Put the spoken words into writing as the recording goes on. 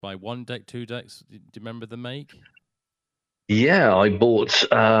buy one deck, two decks? Do you remember the make? Yeah, I bought.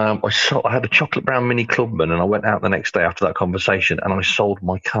 I had a chocolate brown Mini Clubman, and I went out the next day after that conversation, and I sold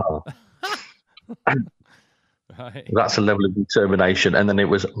my car. Right. That's a level of determination. And then it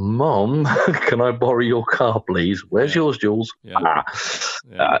was, Mom, can I borrow your car, please? Where's yours, Jules? Yeah.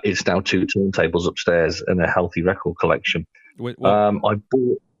 It's now 2 turntables upstairs and a healthy record collection. What?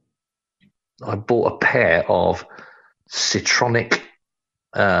 I bought a pair of Citronic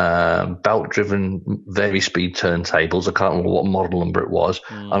belt-driven vari-speed turntables. I can't remember what model number it was.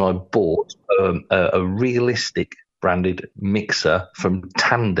 And I bought a Realistic branded mixer from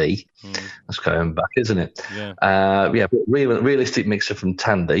Tandy. That's going back, isn't it? Yeah. Realistic mixer from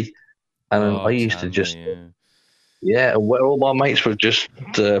Tandy. And I used Tandy, to just... Yeah, where all my mates were just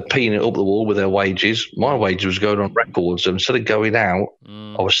peeing it up the wall with their wages, my wages was going on records. And instead of going out,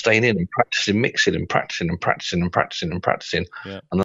 I was staying in and practicing mixing and practicing and practicing and practicing and practicing. Yeah. And